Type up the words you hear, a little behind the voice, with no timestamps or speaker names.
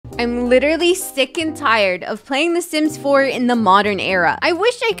I'm literally sick and tired of playing The Sims 4 in the modern era. I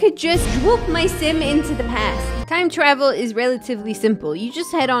wish I could just whoop my sim into the past. Time travel is relatively simple. You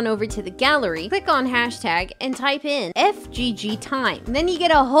just head on over to the gallery, click on hashtag, and type in FGG time. Then you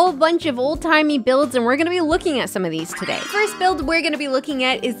get a whole bunch of old-timey builds, and we're gonna be looking at some of these today. The first build we're gonna be looking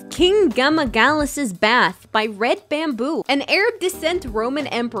at is King Gamagalis's Bath by Red Bamboo. An Arab descent Roman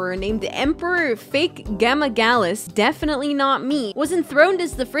emperor named Emperor Fake Gamagalis, definitely not me, was enthroned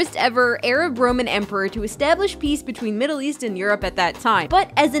as the first ever Arab Roman emperor to establish peace between Middle East and Europe at that time.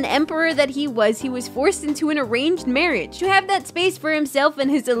 But as an emperor that he was forced into an arranged marriage. To have that space for himself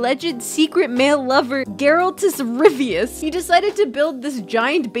and his alleged secret male lover, Geralt Rivia, he decided to build this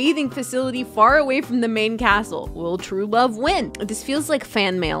giant bathing facility far away from the main castle. Will true love win? This feels like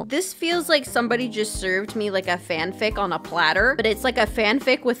fan mail. This feels like somebody just served me like a fanfic on a platter, but it's like a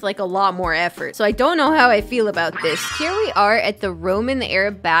fanfic with like a lot more effort. So I don't know how I feel about this. Here we are at the Roman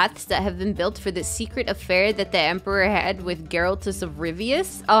Arab baths that have been built for the secret affair that the emperor had with Geralt of Rivia.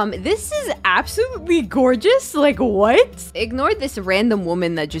 This is absolutely gorgeous. Like, what? Ignore this random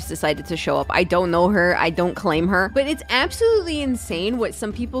woman that just decided to show up. I don't know her. I don't claim her. But it's absolutely insane what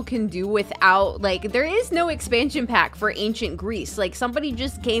some people can do without, like, there is no expansion pack for ancient Greece. Like, somebody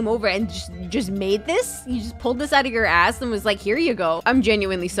just came over and just made this. You just pulled this out of your ass and was like, here you go. I'm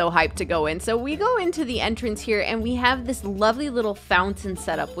genuinely so hyped to go in. So we go into the entrance here and we have this lovely little fountain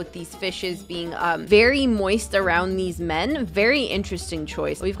set up with these fishes being very moist around these men. Very interesting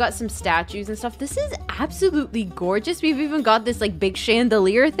choice. We've got some statues and stuff. This is absolutely gorgeous. We've even got this like big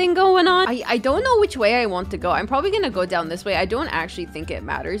chandelier thing going on. I don't know which way I want to go. I'm probably gonna go down this way. I don't actually think it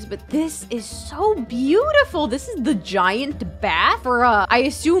matters, but this is so beautiful. This is the giant bath for I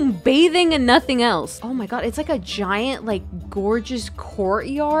assume bathing and nothing else. Oh my god, it's like a giant like gorgeous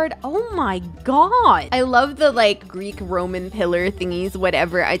courtyard. Oh my god. I love the like Greek Roman pillar thingies,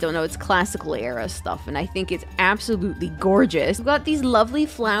 whatever. I don't know, it's classical era stuff and I think it's absolutely gorgeous. We've got these lovely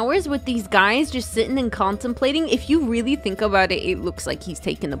flowers with these guys just sitting and contemplating. If you really think about it, it looks like he's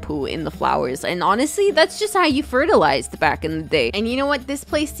taking a poo in the flowers. And honestly, that's just how you fertilized back in the day. And you know what? This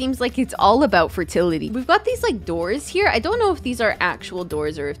place seems like it's all about fertility. We've got these like doors here. I don't know if these are actual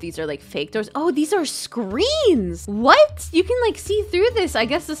doors or if these are like fake doors. Oh, these are screens. What? You can like see through this. I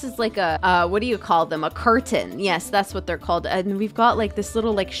guess this is like a, what do you call them? A curtain. Yes, that's what they're called. And we've got like this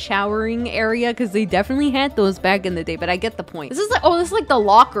little like showering area because they definitely had those back in the day, but I get the point. This is like, oh, this is like the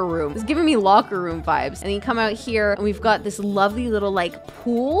locker room. It's giving me locker room vibes. And you come out here and we've got this lovely little like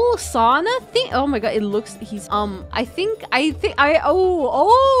pool sauna thing. Oh my god, it looks, he's I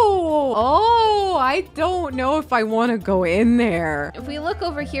don't know if I want to go in there. If we look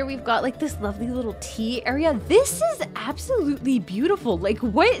over here, we've got like this lovely little tea area. This is absolutely beautiful. Like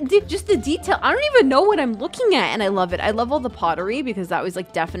what, just the detail. I don't even know what I'm looking at and I love it. I love all the pottery because that was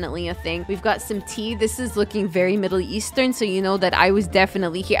like definitely a thing. We've got some tea. This is looking very Middle Eastern, so you know that I was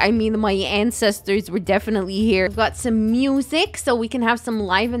definitely here. I mean, my ancestors were definitely here. We've got some music so we can have some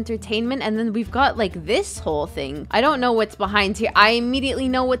live entertainment, and then we've got like this whole thing. I don't know what's behind here. I immediately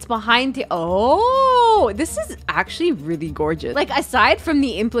know what's behind here. Oh, this is actually really gorgeous. Like aside from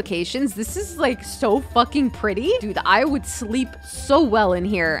the implications, this is like so fucking pretty. Dude, I would sleep so well in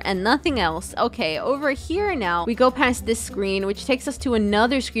here and nothing else. Okay, over here now, we go past this screen, which takes us to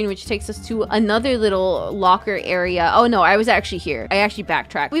another screen, which takes us to another little locker area. Oh no, I was actually here. I actually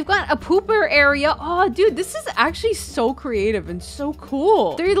backtracked. We've got a pooper area. Oh, dude, this is actually so creative and so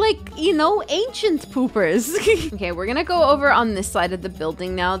cool. They're like, you know, ancient poopers. Okay, we're gonna go over on this side of the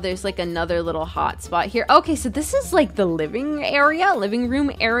building now. There's like another little hot spot here. Okay, so this is like the living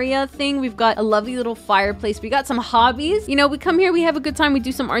room area thing. We've got a lovely little fireplace. We got some hobbies. You know, we come here, we have a good time, we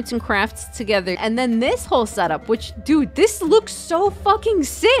do some arts and crafts together. And then this whole setup, which, dude, this looks so fucking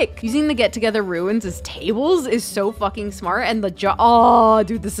sick. Using the get-together ruins as tables is so fucking smart. And the oh,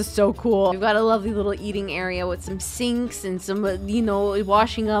 dude, this is so cool. We've got a lovely little eating area with some sinks and some, you know,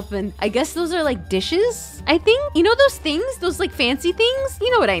 washing up. And I guess those are like dishes, I think. You know those things? Those like fancy things?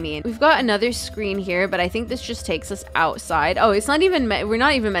 You know what I mean. We've got another screen here, but I think this just takes us outside. Oh, it's not even, we're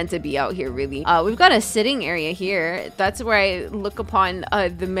not even meant to be out here, really. We've got a sitting area here. That's where I look upon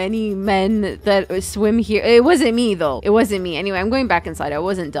the many men that swim here. It wasn't me, though. It wasn't me. Anyway, I'm going back inside. I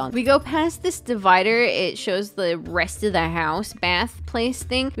wasn't done. We go past this divider. It shows the rest of the house, bath place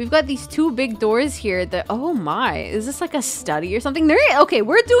thing. We've got these two big doors here that, oh my, is this like a study or something? Okay,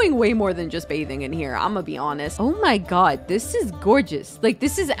 we're doing way more than just bathing in here. I'm gonna be honest. Oh my god, this is gorgeous. Like,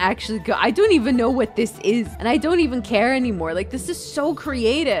 this is actually good. I don't even know what this is, and I don't even care anymore. Like, this is so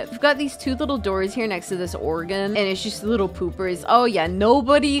creative. We've got these two little doors here next to this organ, and it's just little poopers. Oh yeah,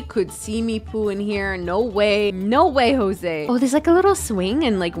 nobody could see me poo in here. No way. No way, Jose. Oh, there's like a little swing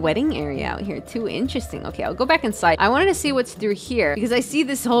and like wedding area out here too. Interesting. Okay, I'll go back inside. I wanted to see what's through here because I see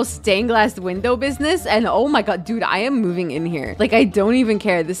this whole stained glass window business, and oh my god, dude, I am moving in here. Like, I don't even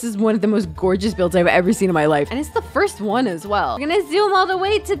care. This is one of the most gorgeous builds I've ever seen in my life, and it's the first one as well. We're gonna zoom all the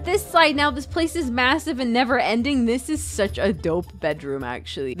way to this side now. This place is massive and never ending. This is such a dope bedroom,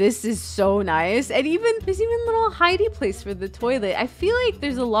 actually. This is so nice, and there's even a little hidey place for the toilet. I feel like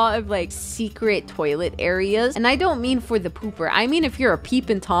there's a lot of like secret toilet areas, and I don't mean for the pooper. I mean, if you're a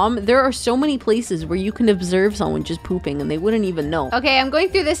peeping Tom, there are so many places where you can observe someone just pooping and they wouldn't even know. Okay, I'm going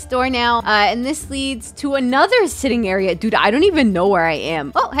through this door now, and this leads to another sitting area. Dude, I don't even know where I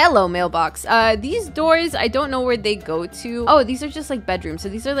am. Oh, hello, mailbox. These doors, I don't know where they go to. Oh, these are just like bedrooms. So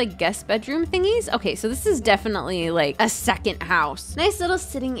these are like guest bedroom thingies. Okay, so this is definitely like a second house. Nice little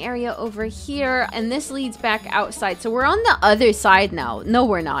sitting area over here, and this leads back outside. So we're on the other side now. No,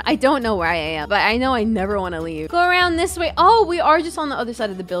 we're not. I don't know where I am, but I know I never want to leave. Go around this way. Oh, we are just on the other side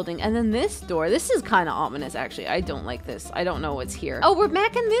of the building. And then this door, this is kind of ominous, actually. I don't like this. I don't know what's here. Oh, we're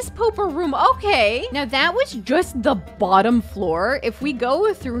back in this pooper room. Okay. Now that was just the bottom floor. If we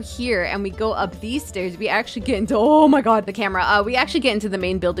go through here and we go up these stairs, we actually get into, oh my god, the camera. We actually get into the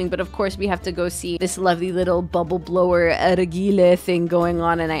main building, but of course we have to go see this lovely little bubble blower argile thing going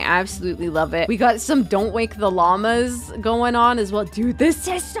on, and I absolutely love it. We got some Don't Wake the Llamas going on as well. Dude, this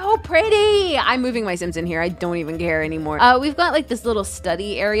is so pretty. I'm moving my Sims in here. I don't even care anymore. We've got like this little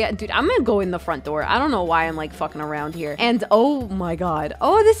study area. Dude, I'm gonna go in the front door. I don't know why I'm like fucking around here. And oh my god.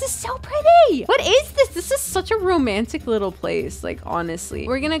 Oh, this is so pretty. What is this? This is such a romantic little place. Like, honestly.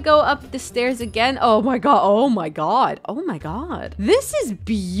 We're gonna go up the stairs again. Oh my god. Oh my god. Oh my god. This is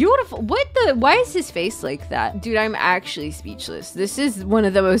beautiful. Why is his face like that? Dude, I'm actually speechless. This is one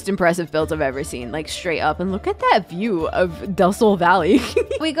of the most impressive builds I've ever seen. Like, straight up. And look at that view of Del Sol Valley.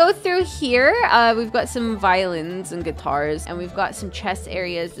 We go through here. We've got some violins and guitars, and we've got some chess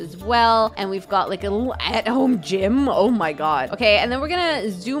areas as well, and we've got like a little at-home gym. Oh my god. Okay, and then we're gonna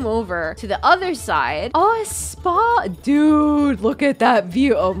zoom over to the other side. Oh, a spa. Dude, look at that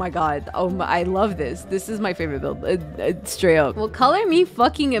view. Oh my god. Oh my, I love this. This is my favorite build. Straight up. Well, color me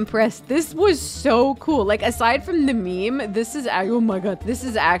fucking impressed. This was so cool. Like, aside from the meme, this is, oh my god, this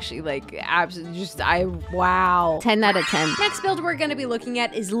is actually like absolutely just, wow. 10 out of 10. Next build we're gonna be looking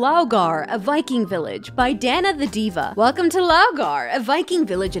at is RAAAAAGH, a Viking village by Dana the Diva. Welcome to RAAAAAGH, a Viking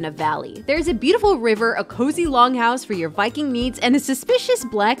village in a valley. There's a beautiful river, a cozy longhouse for your Viking needs, and a suspicious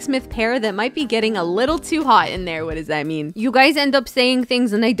blacksmith pair that might be getting a little too hot in there. What does that mean? You guys end up saying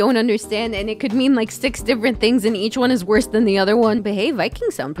things and I don't understand, and it could mean like 6 different things and each one is worse than the other one. But hey,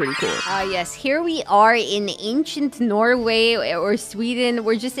 Vikings sound pretty cool. Yes, here we are in ancient Norway or Sweden.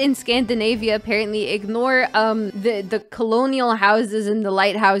 We're just in Scandinavia, apparently. Ignore the colonial houses and the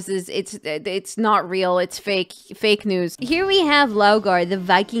lighthouses. It's not real. It's fake news. Here we have RAAAAAGH, the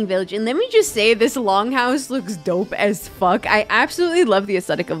Viking village, and let me just say, this longhouse looks dope as fuck. I absolutely love the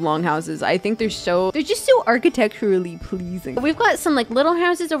aesthetic of longhouses. I think they're just so architecturally pleasing. We've got some like little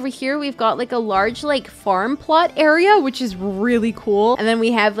houses over here. We've got like a large like farm plot area, which is really cool. And then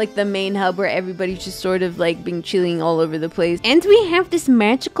we have like the main hub where everybody's just sort of like being chilling all over the place. And we have this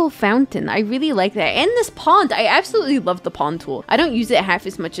magical fountain. I really like that. And this pond. I absolutely love the pond tool. I don't use it half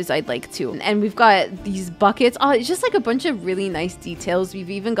as much as I'd like to. And we've got these buckets. Oh, it's just like a bunch of really nice details. We've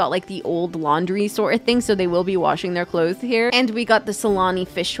even got like the old laundry sort of thing, so they will be washing their clothes here. And we got the Solani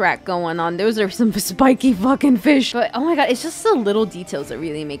fish rack going on. Those are some spiky fucking fish. But oh my god, it's just the little details that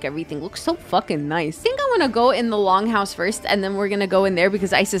really make everything look so fucking nice. I think I'm gonna go in the longhouse first, and then we're gonna go in there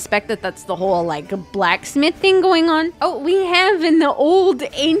because I suspect that that's the whole like blacksmith thing going on. Oh, we have in the old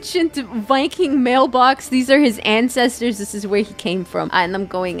ancient Viking mailbox. These are his ancestors. This is where he came from. And I'm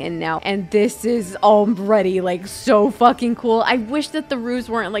going in now, and this is already like so fucking cool. I wish that the roofs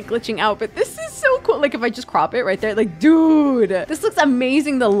weren't like glitching out, but this is so cool. Like, if I just crop it right there, like, dude, this looks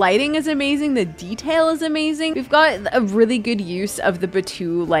amazing. The lighting is amazing. The detail is amazing. We've got a really good use of the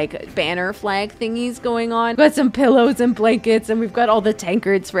Batu like banner flag thingies going on. We've got some pillows and blankets, and we've got all the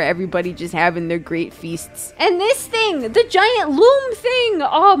tankards for everybody just having their great feasts. And this thing, the giant loom thing.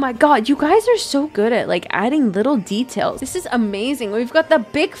 Oh my god, you guys are so good at like adding little details. This is amazing. We've got the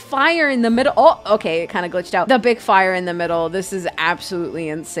big fire in the middle. Oh, okay, it kind of glitched out. The big fire in the middle. This is absolutely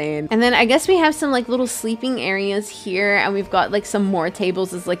insane. And then I guess we have some like little sleeping areas here, and we've got like some more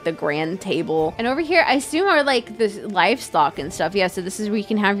tables as like the grand table. And over here, I assume are like the livestock and stuff. Yeah, so this is where you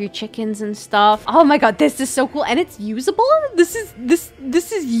can have your chickens and stuff. Oh my god, this is so cool, and it's usable. This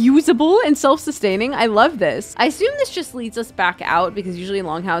is usable. flexible and self-sustaining. I love this. I assume this just leads us back out because usually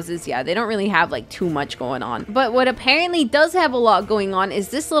longhouses, yeah, they don't really have like too much going on. But what apparently does have a lot going on is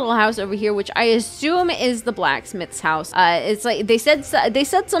this little house over here, which I assume is the blacksmith's house. It's like they said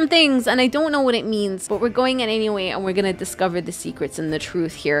some things and I don't know what it means, but we're going in anyway and we're gonna discover the secrets and the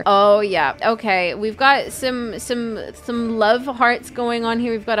truth here. Oh yeah, okay. We've got some love hearts going on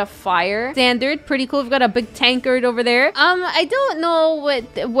here. We've got a fire standard, pretty cool. We've got a big tankard over there. I don't know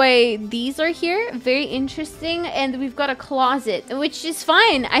why these are here. Very interesting. And we've got a closet, which is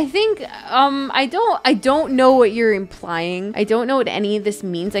fine. I think I don't know what you're implying. I don't know what any of this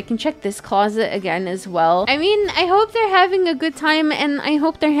means. I can check this closet again as well. I mean, I hope they're having a good time and I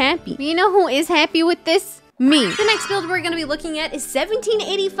hope they're happy. But you know who is happy with this? Me. The next build we're going to be looking at is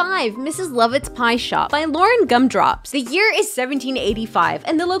 1785 Mrs. Lovett's Pie Shop by Lauren Gumdrops. The year is 1785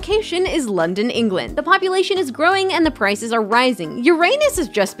 and the location is London, England. The population is growing and the prices are rising. Uranus has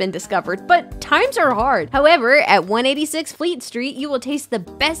just been discovered, but times are hard. However, at 186 Fleet Street, you will taste the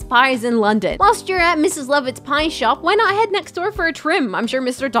best pies in London. Whilst you're at Mrs. Lovett's Pie Shop, why not head next door for a trim? I'm sure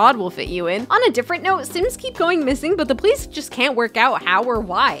Mr. Todd will fit you in. On a different note, Sims keep going missing, but the police just can't work out how or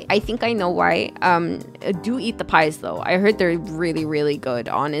why. I think I know why. Do eat the pies though. I heard they're really, really good,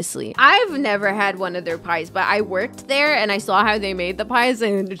 honestly. I've never had one of their pies, but I worked there and I saw how they made the pies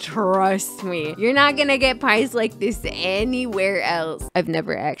and trust me, you're not gonna get pies like this anywhere else. I've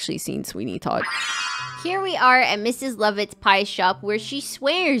never actually seen Sweeney Todd. Here we are at Mrs. Lovett's Pie Shop where she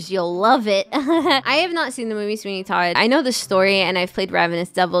swears you'll love it. I have not seen the movie Sweeney Todd. I know the story and I've played Ravenous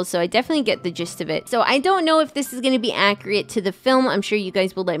Devils, so I definitely get the gist of it. So I don't know if this is going to be accurate to the film. I'm sure you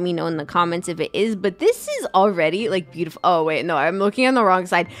guys will let me know in the comments if it is, but this is already like beautiful. Oh wait, no, I'm looking on the wrong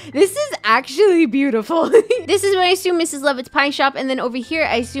side. This is actually beautiful. This is what I assume Mrs. Lovett's Pie Shop, and then over here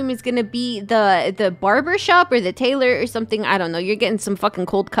I assume it's going to be the barber shop or the tailor or something. I don't know. You're getting some fucking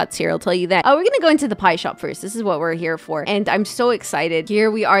cold cuts here, I'll tell you that. Oh, we're going to go into the pie shop first. This is what we're here for and I'm so excited. Here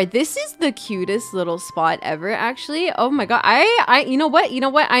we are. This is the cutest little spot ever, actually. Oh my god. You know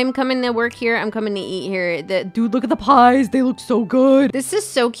what, I'm coming to work here. I'm coming to eat here. Dude, look at the pies. They look so good. This is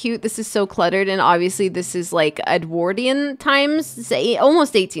so cute. This is so cluttered, and obviously this is like Edwardian times, say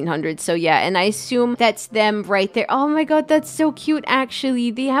almost 1800s. So yeah, and I assume that's them right there. Oh my god, that's so cute.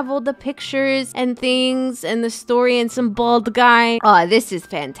 Actually, they have all the pictures and things and the story and some bald guy. Oh, this is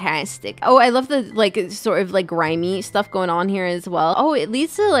fantastic. Oh, I love the like sort of like grimy stuff going on here as well. Oh, it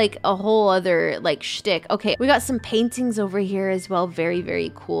leads to like a whole other like shtick. Okay, we got some paintings over here as well. Very,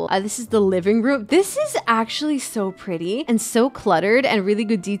 very cool. This is the living room. This is actually so pretty and so cluttered and really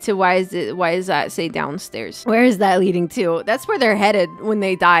good detail. Why is that say downstairs? Where is that leading to? That's where they're headed when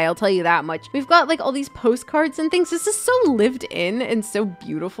they die, I'll tell you that much. We've got like all these postcards and things. This is so lived in and so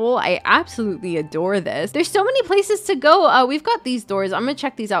beautiful. I absolutely adore this. There's so many places to go. We've got these doors. I'm gonna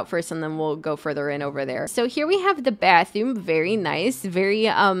check these out first and then we'll go further in over there. So here we have the bathroom. Very nice. Very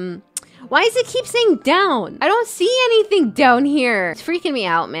why does it keep saying down? I don't see anything down here. It's freaking me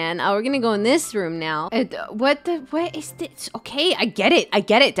out, man. Oh, we're gonna go in this room now. What is this? Okay, I get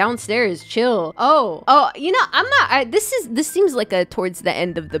it. Downstairs, chill. Oh, you know, this seems like a towards the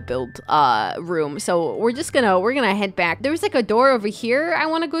end of the build room. So we're gonna head back. There's like a door over here I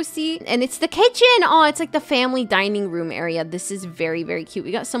want to go see, and it's the kitchen. Oh, it's like the family dining room area. This is very, very cute.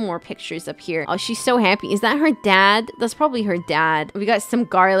 We got some more pictures up here. Oh, she's so happy. Is that her dad? That's probably her dad. We got some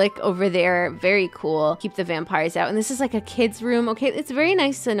garlic over there. Very cool. Keep the vampires out. And this is like a kid's room. Okay, it's very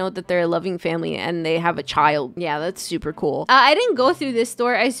nice to know that they're a loving family and they have a child. Yeah, that's super cool. I didn't go through this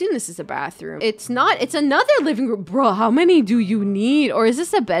door. I assume this is a bathroom. It's not. It's another living room. Bro, how many do you need? Or is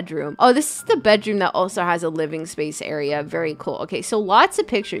this a bedroom? Oh, this is the bedroom that also has a living space area. Very cool. Okay, so lots of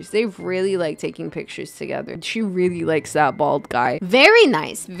pictures. They really like taking pictures together. She really likes that bald guy. Very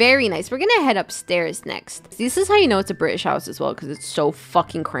nice. Very nice. We're gonna head upstairs next. This is how you know it's a British house as well, because it's so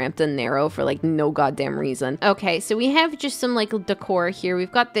fucking cramped and narrow for like no goddamn reason. Okay, so we have just some like decor here.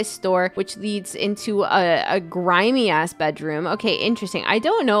 We've got this door which leads into a grimy ass bedroom. Okay, interesting. I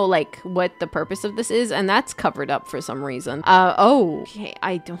don't know like what the purpose of this is, and that's covered up for some reason. Oh, okay.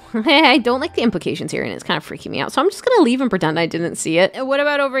 I don't like the implications here, and it's kind of freaking me out. So I'm just gonna leave and pretend I didn't see it. And what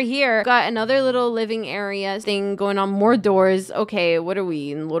about over here? Got another little living area thing going on. More doors. Okay, what are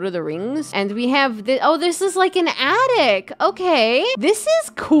we in Lord of the Rings? And we have this. Oh, this is like an attic. Okay, this is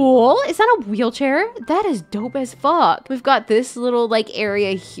cool. cool. Is that a wheelchair? That is dope as fuck. We've got this little like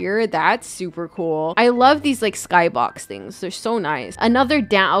area here. That's super cool. I love these like skybox things. They're so nice. Another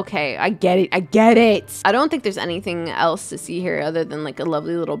down. Okay, I get it. I get it. I don't think there's anything else to see here other than like a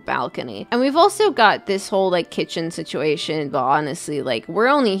lovely little balcony. And we've also got this whole like kitchen situation, but honestly, like we're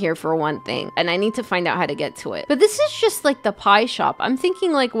only here for one thing and I need to find out how to get to it. But this is just like the pie shop. I'm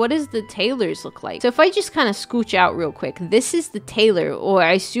thinking like, what does the tailor's look like? So if I just kind of scooch out real quick, this is the tailor, or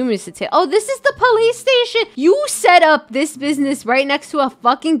I assume it's the tailor. Oh, this is the police station. You set up this business right next to a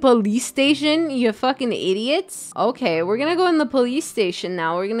fucking police station, you fucking idiots. Okay, we're gonna go in the police station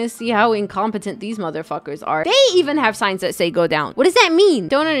now. We're gonna see how incompetent these motherfuckers are. They even have signs that say go down. What does that mean?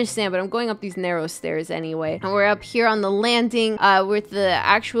 Don't understand, but I'm going up these narrow stairs anyway. And we're up here on the landing with the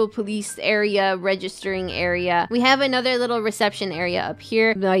actual police area, registering area. We have another little reception area up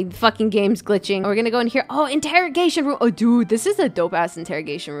here. My fucking game's glitching. We're gonna go in here. Oh, interrogation room. Oh, dude, this is a dope ass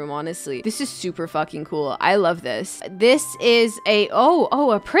interrogation room, honestly. This is super fucking cool. I love this. This is a,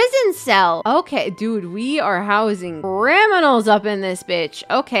 a prison cell. Okay, dude, we are housing criminals up in this bitch.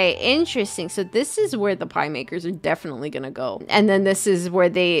 Okay, interesting. So this is where the pie makers are definitely gonna go. And then this is where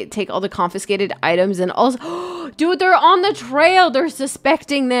they take all the confiscated items and also, dude, they're on the trail. They're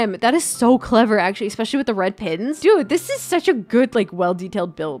suspecting them. That is so clever, actually, especially with the red pins. Dude, this is such a good, like,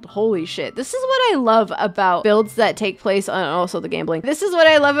 well-detailed build. Holy shit. This is what I love about builds that take place on, also the gambling. This is what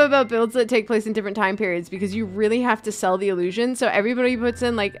I love about builds that take place in different time periods, because you really have to sell the illusion. So everybody puts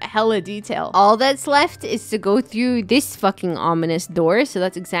in like hella detail. All that's left is to go through this fucking ominous door. So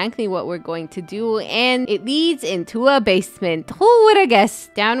that's exactly what we're going to do. And it leads into a basement. Who would have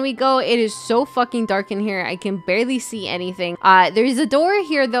guessed? Down we go. It is so fucking dark in here. I can barely see anything. There's a door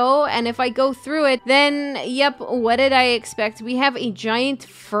here though. And if I go through it, then yep, what did I expect? We have a giant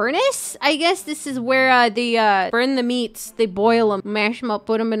furnace. I guess this is where they burn the meats. They boil them, mash them up,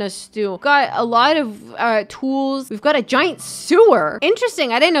 put them in a stew. Got a lot of tools. We've got a giant sewer.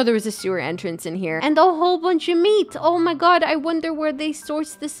 Interesting. I didn't know there was a sewer entrance in here. And a whole bunch of meat. Oh my god. I wonder where they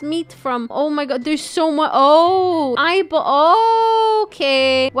source this meat from. Oh my god. There's so much. Oh,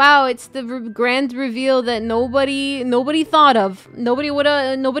 okay. Wow. It's the grand reveal that nobody thought of. Nobody would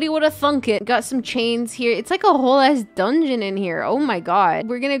have thunk it. Got some chains here. It's like a whole ass dungeon in here. Oh my god.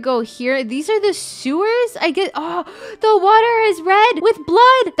 We're gonna go here. These are the sewers. I get, oh, the water is red with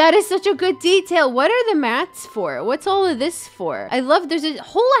blood. That is such a good detail. What are the mats for? What's all of this for? I love, there's a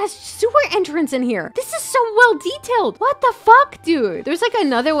whole ass sewer entrance in here. This is so well detailed. What the fuck, dude? There's like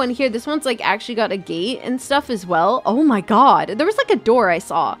another one here. This one's like actually got a gate and stuff as well. Oh my god. There was like a door I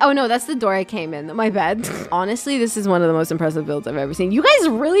saw. Oh no, that's the door I came in. My bad. Honestly, this is one of the most impressive builds I've ever seen. You guys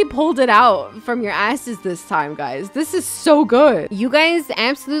really pulled it out from your asses this time, guys. This is so good. You guys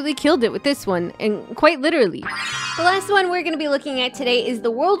absolutely killed it with this one, and quite literally. The last one we're gonna be looking at today is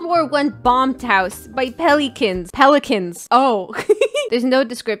the World War I bombed house by Pelicans. Oh, there's no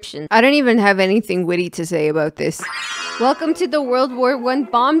description. I don't even have anything witty to say about this. Welcome to the World War I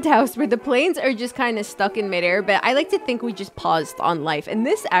bombed house, where the planes are just kind of stuck in midair, but I like to think we just paused on life, and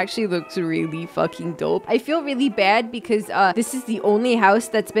this actually looks really fucking dope. I feel really bad because this is the only house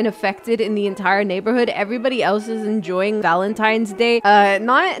that's been affected in the entire neighborhood. Everybody else is enjoying Valentine's Day.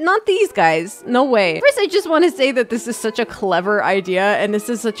 Not these guys. No way. First, I just want to say that this is such a clever idea, and this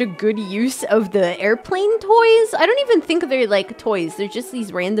is such a good use of the airplane toys. I don't even think they're like toys. They're just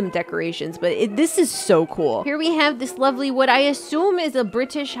these random decorations, but this is so cool. Here we have this lovely, what I assume is a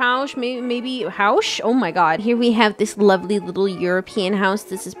British house, maybe house. Oh my god. Here we have this lovely little European house.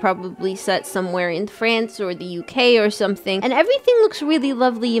 This is probably set somewhere in France or the UK or something, and everything looks really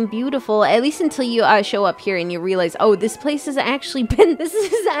lovely and beautiful, at least until you show up here and you realize, oh, this place has actually been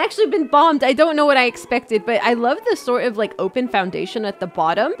bombed. I don't know what I expected, but I love the sort of like open foundation at the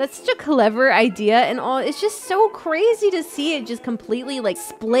bottom. That's such a clever idea, and all, it's just so crazy to see it just completely like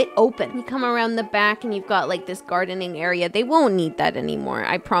split open. You come around the back and you've got like this gardening area. They won't need that anymore.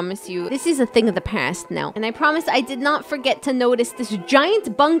 I promise you. This is a thing of the past now. And I promise I did not forget to notice this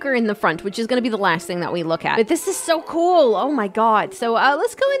giant bunker in the front, which is going to be the last thing that we look at. But this is so cool. Oh my god. So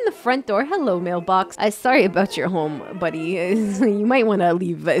let's go in the front door. Hello, mailbox. Sorry about your home, buddy. You might want to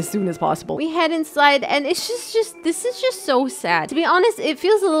leave as soon as possible. We head inside, and it's just this is just so sad. To be honest, it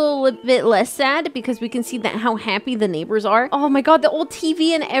feels a little bit less sad because we can see that how happy the neighbors are. Oh my god, the old TV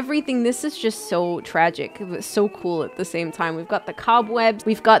and everything. This is just so tragic, but so cool at the same time. We've got the cobwebs.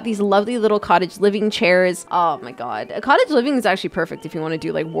 We've got these lovely little cottage living chairs. Oh my god. Cottage living is actually perfect if you want to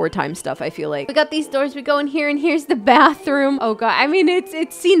do like wartime stuff, I feel like. We got these doors. We go in here, and here's the bathroom. Oh god. I mean,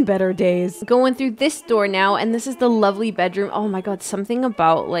 it's seen better days. Going through this door now, and this is the lovely bedroom. Oh my god, something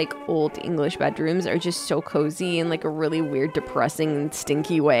about like old English bedrooms are just so cozy and like a really weird, depressing fucking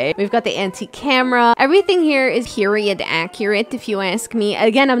stinky way. We've got the antique camera. Everything here is period accurate, if you ask me.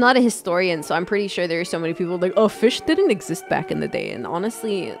 Again, I'm not a historian, so I'm pretty sure there are so many people like, oh, fish didn't exist back in the day. And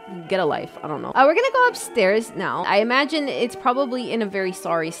honestly, get a life. I don't know. We're gonna go upstairs now. I imagine it's probably in a very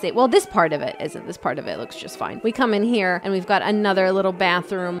sorry state. Well, this part of it isn't. This part of it looks just fine. We come in here and we've got another little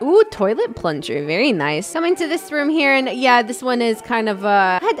bathroom. Ooh, toilet plunger. Very nice. Coming to this room here, and yeah, this one is kind of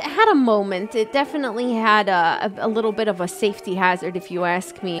had a moment. It definitely had a little bit of a safety hazard, if you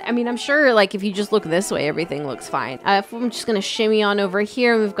ask me. I mean, I'm sure like if you just look this way, everything looks fine. If I'm just gonna shimmy on over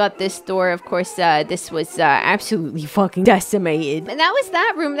here, we've got this door. Of course, this was absolutely fucking decimated. And that was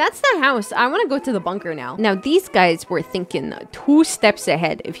that room. That's the house. I want to go to the bunker now. Now, these guys were thinking 2 steps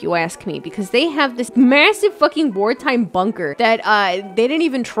ahead, if you ask me, because they have this massive fucking wartime bunker that they didn't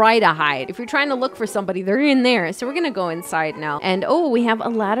even try to hide. If you're trying to look for somebody, they're in there. So we're gonna go inside now. And oh, we have a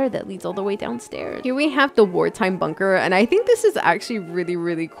ladder that leads all the way downstairs. Here we have the wartime bunker, and I think this is actually really,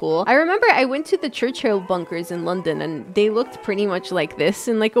 really cool. I remember I went to the Churchill bunkers in London, and they looked pretty much like this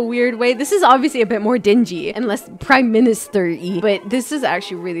in like a weird way. This is obviously a bit more dingy and less prime minister-y, but this is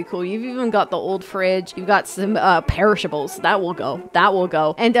actually really cool. You've even got the old fridge. You've got some perishables. That will go. That will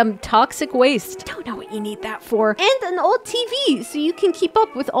go. And toxic waste. Don't know what you need that for. And an old TV, so you can keep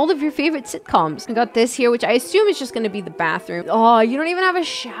up with all of your favorite sitcoms. I got this here, which I assume is just gonna be the bathroom. Oh, you don't even have a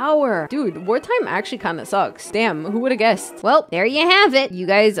shower. Dude, wartime actually kind of sucks. Damn, who would have guessed? Well, there you have it. You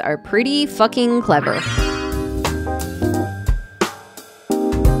guys are pretty fucking clever.